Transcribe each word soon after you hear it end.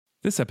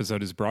This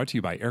episode is brought to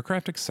you by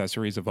Aircraft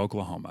Accessories of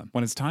Oklahoma.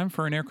 When it's time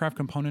for an aircraft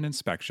component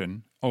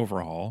inspection,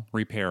 overhaul,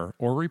 repair,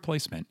 or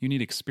replacement, you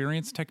need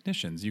experienced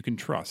technicians you can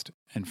trust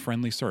and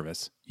friendly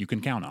service you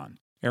can count on.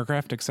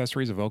 Aircraft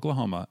Accessories of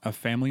Oklahoma, a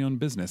family-owned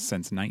business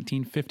since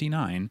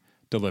 1959,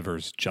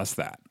 delivers just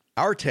that.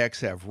 Our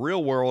techs have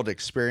real-world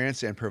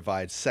experience and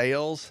provide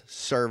sales,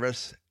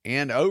 service,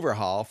 and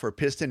overhaul for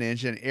piston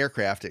engine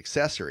aircraft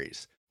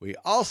accessories. We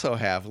also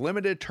have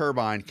limited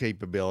turbine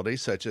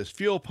capabilities such as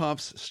fuel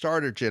pumps,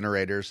 starter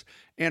generators,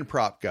 and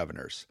prop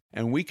governors.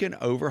 And we can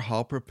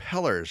overhaul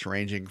propellers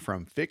ranging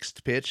from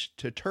fixed pitch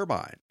to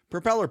turbine.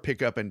 Propeller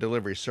pickup and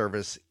delivery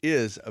service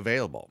is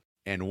available.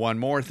 And one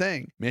more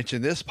thing,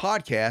 mention this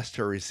podcast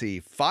to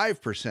receive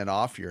 5%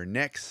 off your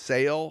next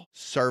sale,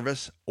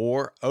 service,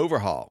 or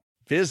overhaul.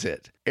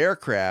 Visit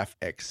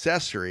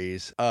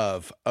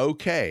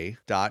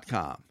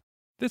aircraftaccessoriesofok.com.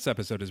 This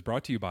episode is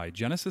brought to you by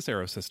Genesis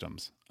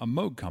Aerosystems, a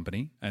Moog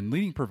company and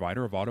leading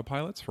provider of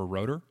autopilots for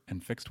rotor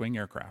and fixed-wing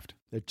aircraft.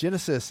 The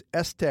Genesis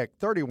S-Tech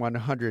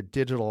 3100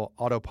 digital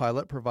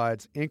autopilot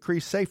provides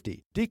increased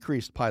safety,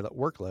 decreased pilot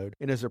workload,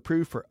 and is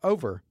approved for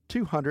over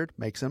 200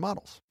 makes and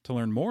models. To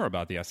learn more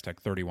about the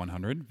S-Tech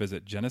 3100,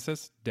 visit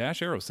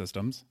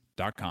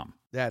genesis-aerosystems.com.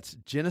 That's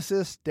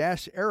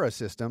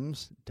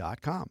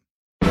genesis-aerosystems.com.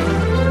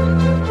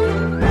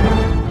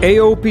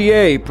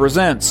 AOPA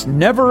presents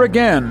Never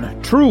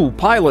Again, True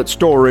Pilot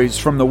Stories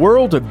from the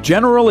World of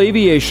General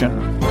Aviation.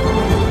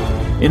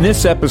 In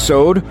this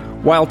episode,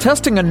 while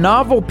testing a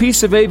novel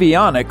piece of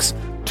avionics,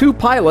 two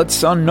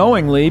pilots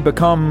unknowingly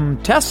become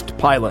test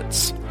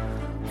pilots.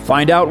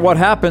 Find out what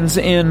happens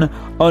in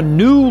A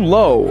New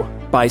Low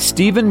by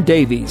Stephen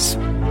Davies.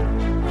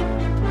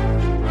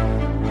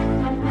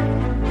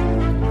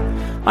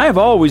 I have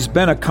always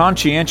been a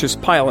conscientious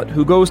pilot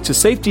who goes to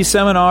safety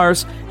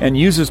seminars and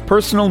uses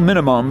personal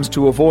minimums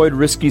to avoid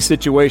risky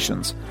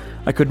situations.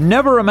 I could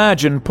never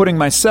imagine putting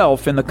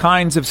myself in the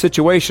kinds of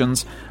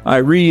situations I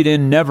read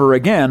in Never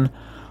Again,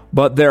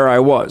 but there I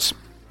was.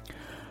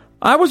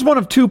 I was one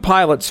of two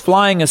pilots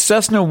flying a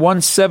Cessna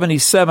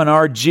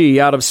 177RG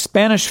out of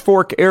Spanish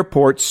Fork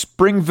Airport,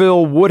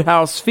 Springville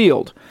Woodhouse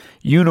Field,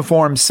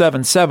 Uniform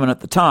 77 at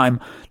the time,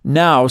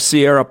 now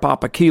Sierra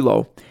Papa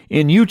Kilo,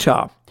 in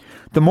Utah.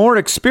 The more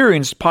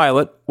experienced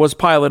pilot was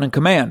pilot in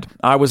command.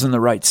 I was in the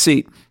right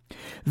seat.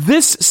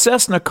 This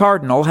Cessna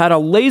Cardinal had a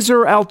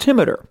laser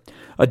altimeter,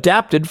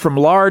 adapted from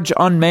large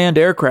unmanned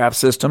aircraft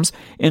systems,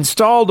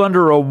 installed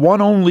under a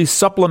one-only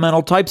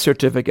supplemental type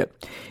certificate.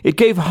 It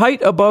gave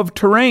height above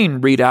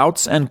terrain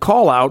readouts and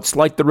callouts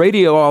like the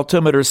radio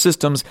altimeter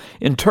systems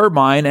in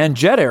turbine and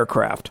jet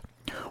aircraft.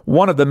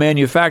 One of the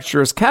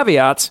manufacturer's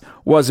caveats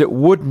was it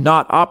would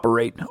not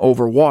operate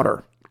over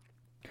water.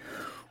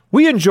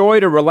 We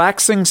enjoyed a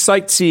relaxing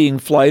sightseeing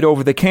flight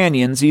over the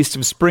canyons east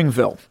of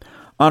Springville.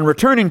 On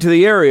returning to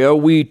the area,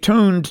 we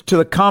tuned to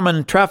the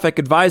common traffic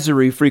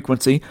advisory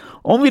frequency,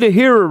 only to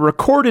hear a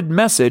recorded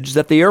message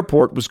that the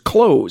airport was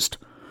closed.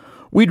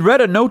 We'd read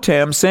a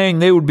NOTAM saying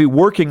they would be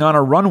working on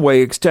a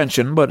runway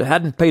extension, but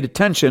hadn't paid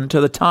attention to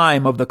the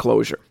time of the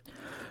closure.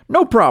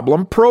 No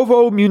problem,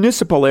 Provo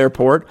Municipal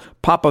Airport,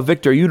 Papa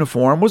Victor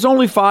Uniform, was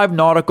only 5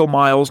 nautical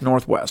miles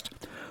northwest.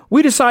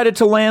 We decided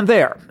to land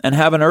there and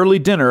have an early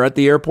dinner at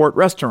the airport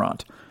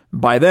restaurant.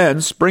 By then,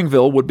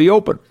 Springville would be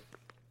open.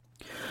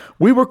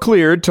 We were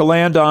cleared to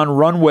land on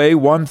runway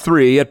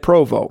 13 at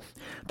Provo.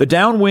 The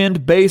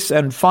downwind base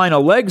and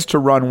final legs to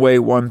runway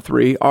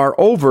 13 are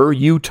over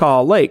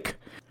Utah Lake.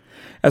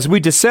 As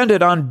we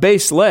descended on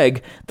base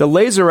leg, the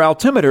laser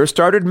altimeter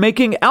started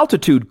making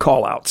altitude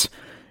callouts.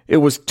 It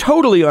was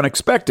totally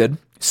unexpected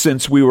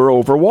since we were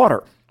over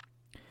water.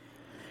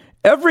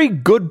 Every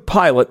good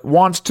pilot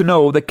wants to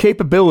know the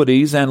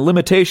capabilities and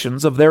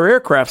limitations of their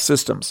aircraft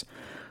systems.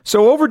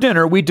 So over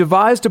dinner, we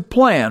devised a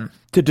plan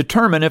to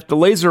determine if the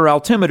laser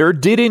altimeter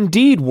did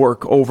indeed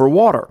work over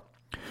water.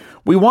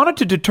 We wanted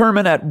to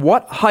determine at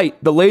what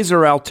height the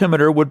laser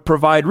altimeter would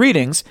provide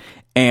readings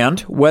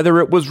and whether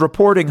it was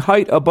reporting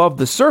height above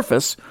the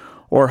surface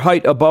or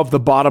height above the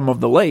bottom of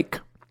the lake.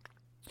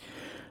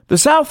 The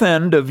south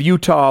end of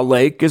Utah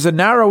Lake is a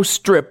narrow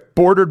strip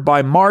bordered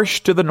by marsh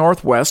to the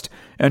northwest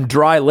and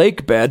dry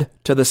lake bed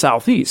to the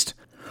southeast.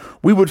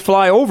 We would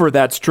fly over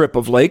that strip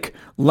of lake,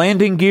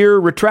 landing gear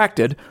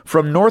retracted,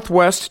 from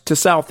northwest to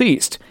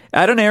southeast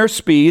at an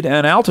airspeed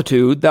and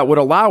altitude that would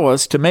allow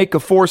us to make a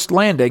forced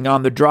landing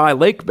on the dry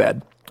lake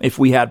bed if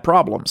we had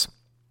problems.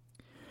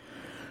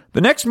 The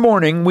next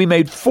morning, we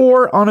made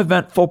 4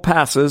 uneventful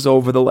passes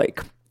over the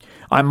lake.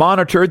 I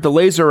monitored the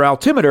laser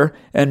altimeter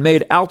and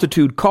made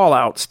altitude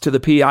callouts to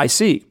the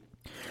PIC.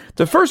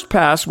 The first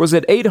pass was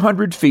at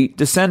 800 feet,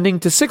 descending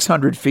to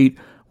 600 feet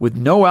with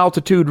no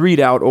altitude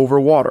readout over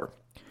water.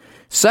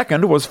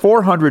 Second was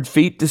 400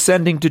 feet,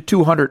 descending to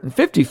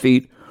 250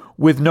 feet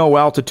with no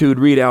altitude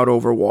readout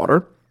over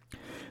water.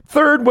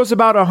 Third was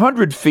about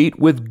 100 feet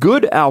with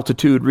good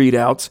altitude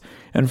readouts,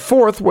 and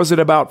fourth was at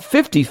about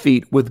 50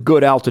 feet with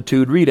good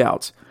altitude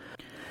readouts.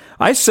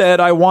 I said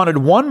I wanted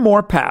one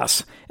more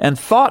pass and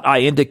thought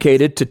I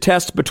indicated to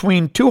test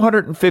between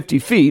 250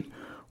 feet,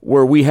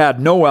 where we had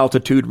no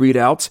altitude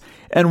readouts,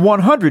 and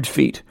 100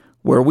 feet,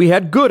 where we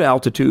had good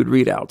altitude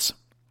readouts.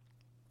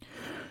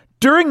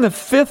 During the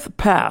 5th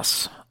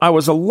pass, I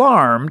was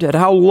alarmed at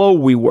how low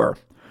we were.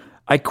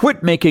 I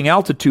quit making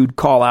altitude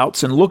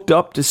callouts and looked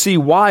up to see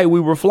why we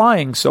were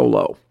flying so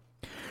low.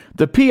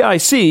 The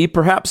PIC,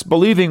 perhaps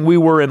believing we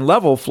were in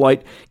level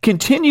flight,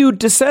 continued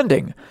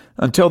descending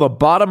until the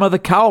bottom of the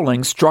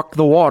cowling struck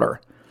the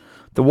water.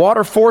 The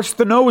water forced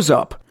the nose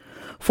up.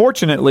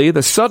 Fortunately,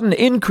 the sudden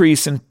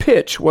increase in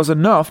pitch was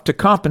enough to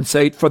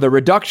compensate for the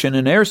reduction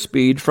in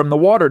airspeed from the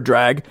water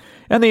drag,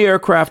 and the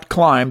aircraft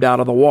climbed out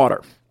of the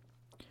water.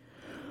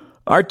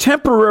 Our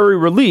temporary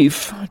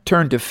relief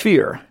turned to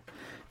fear.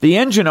 The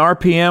engine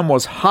RPM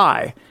was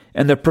high,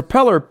 and the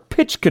propeller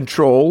pitch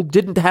control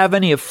didn't have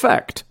any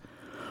effect.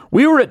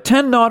 We were at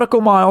 10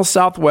 nautical miles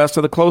southwest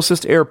of the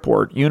closest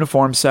airport,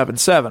 Uniform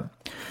 77.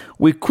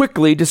 We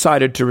quickly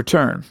decided to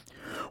return.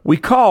 We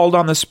called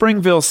on the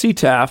Springville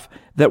CTAF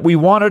that we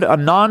wanted a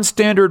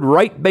non-standard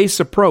right base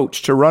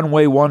approach to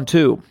runway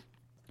 12.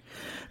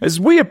 As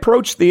we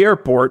approached the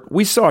airport,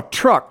 we saw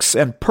trucks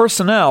and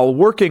personnel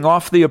working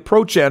off the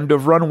approach end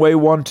of runway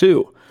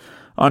 12.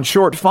 On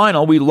short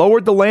final, we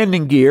lowered the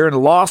landing gear and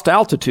lost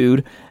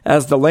altitude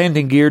as the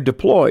landing gear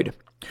deployed.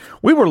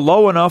 We were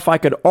low enough I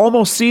could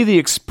almost see the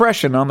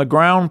expression on the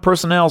ground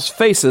personnel's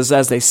faces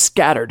as they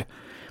scattered.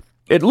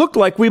 It looked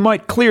like we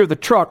might clear the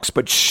trucks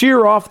but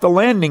shear off the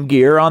landing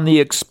gear on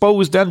the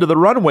exposed end of the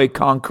runway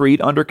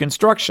concrete under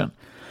construction.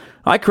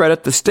 I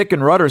credit the stick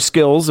and rudder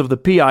skills of the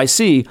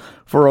PIC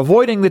for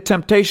avoiding the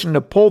temptation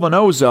to pull the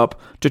nose up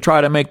to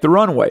try to make the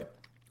runway,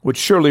 which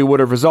surely would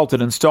have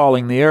resulted in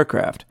stalling the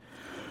aircraft.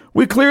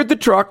 We cleared the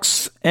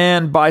trucks,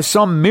 and by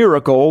some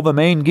miracle, the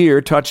main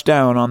gear touched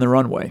down on the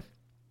runway.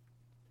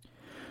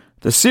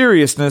 The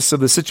seriousness of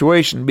the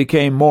situation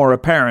became more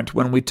apparent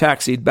when we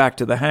taxied back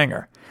to the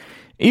hangar.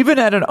 Even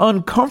at an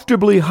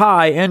uncomfortably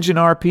high engine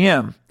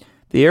RPM,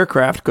 the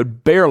aircraft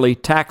could barely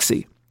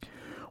taxi.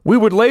 We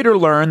would later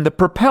learn the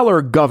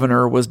propeller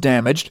governor was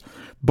damaged,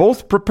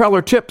 both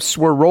propeller tips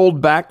were rolled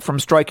back from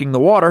striking the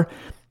water,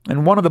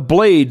 and one of the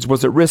blades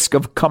was at risk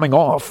of coming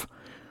off.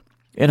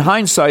 In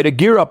hindsight, a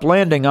gear-up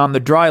landing on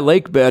the dry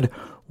lake bed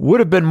would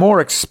have been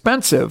more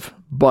expensive,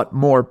 but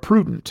more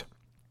prudent.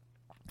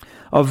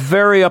 A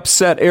very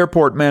upset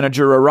airport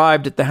manager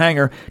arrived at the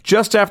hangar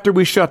just after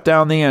we shut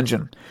down the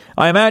engine.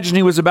 I imagine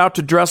he was about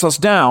to dress us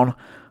down,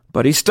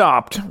 but he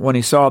stopped when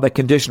he saw the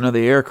condition of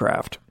the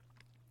aircraft.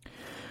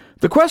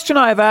 The question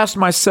I have asked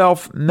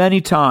myself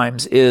many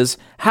times is,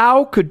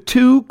 how could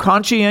two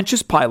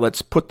conscientious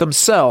pilots put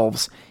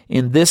themselves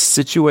in this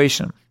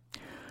situation?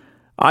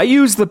 I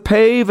use the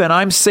PAVE and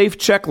I'm safe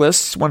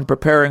checklists when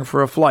preparing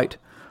for a flight.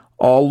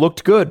 All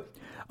looked good.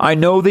 I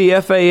know the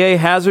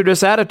FAA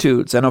hazardous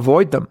attitudes and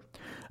avoid them.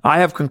 I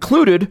have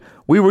concluded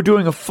we were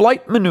doing a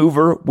flight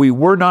maneuver we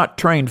were not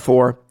trained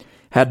for,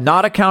 had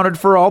not accounted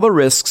for all the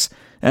risks,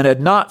 and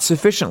had not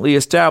sufficiently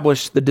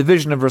established the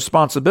division of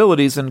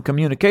responsibilities and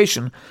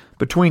communication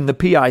between the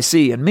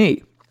PIC and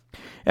me.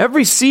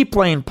 Every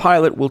seaplane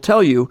pilot will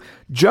tell you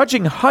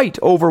judging height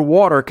over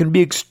water can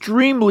be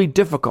extremely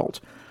difficult,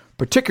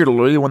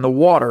 particularly when the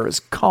water is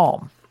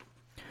calm.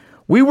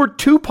 We were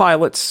two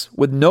pilots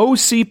with no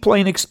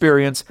seaplane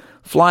experience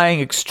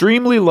flying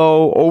extremely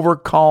low over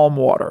calm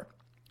water.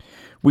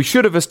 We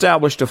should have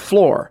established a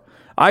floor.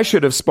 I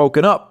should have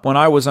spoken up when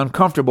I was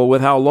uncomfortable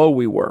with how low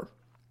we were.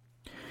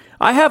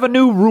 I have a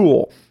new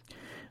rule.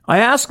 I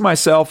ask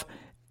myself,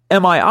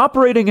 am I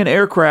operating an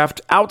aircraft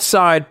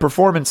outside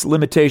performance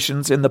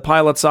limitations in the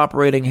pilot's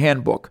operating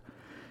handbook?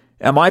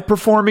 Am I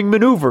performing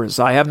maneuvers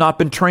I have not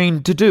been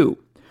trained to do?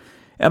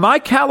 Am I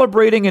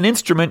calibrating an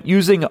instrument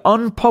using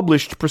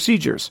unpublished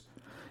procedures?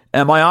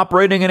 Am I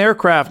operating an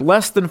aircraft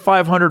less than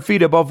 500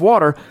 feet above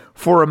water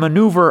for a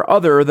maneuver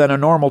other than a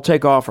normal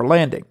takeoff or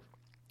landing?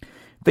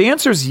 If the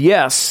answer is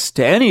yes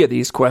to any of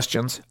these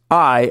questions,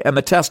 I am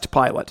a test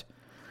pilot.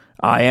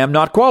 I am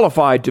not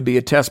qualified to be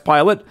a test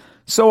pilot,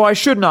 so I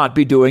should not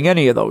be doing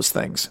any of those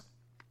things.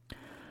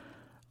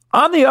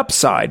 On the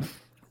upside,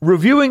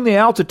 reviewing the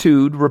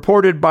altitude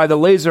reported by the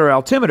laser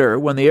altimeter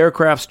when the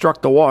aircraft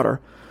struck the water,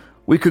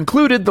 we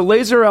concluded the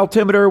laser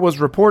altimeter was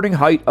reporting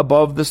height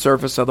above the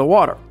surface of the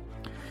water.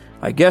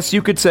 I guess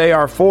you could say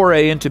our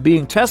foray into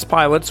being test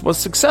pilots was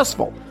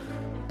successful,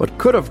 but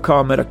could have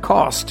come at a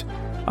cost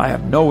I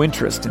have no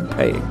interest in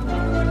paying.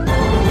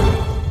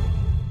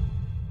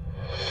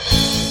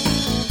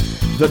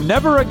 The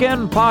Never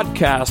Again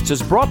podcast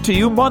is brought to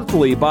you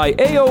monthly by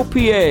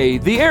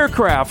AOPA, the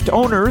Aircraft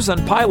Owners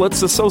and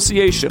Pilots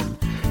Association.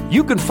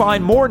 You can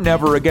find more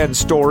Never Again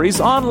stories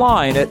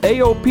online at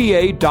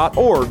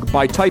AOPA.org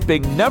by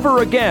typing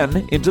Never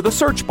Again into the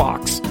search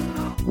box.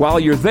 While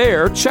you're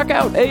there, check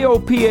out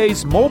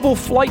AOPA's mobile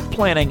flight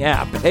planning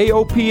app,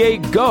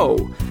 AOPA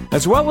Go,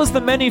 as well as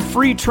the many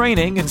free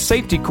training and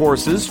safety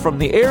courses from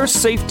the Air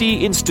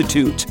Safety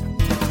Institute.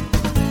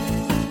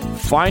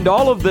 Find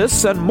all of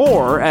this and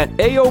more at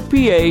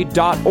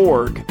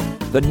AOPA.org.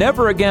 The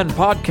Never Again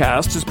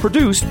podcast is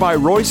produced by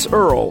Royce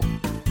Earl.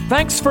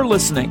 Thanks for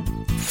listening.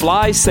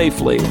 Fly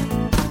safely.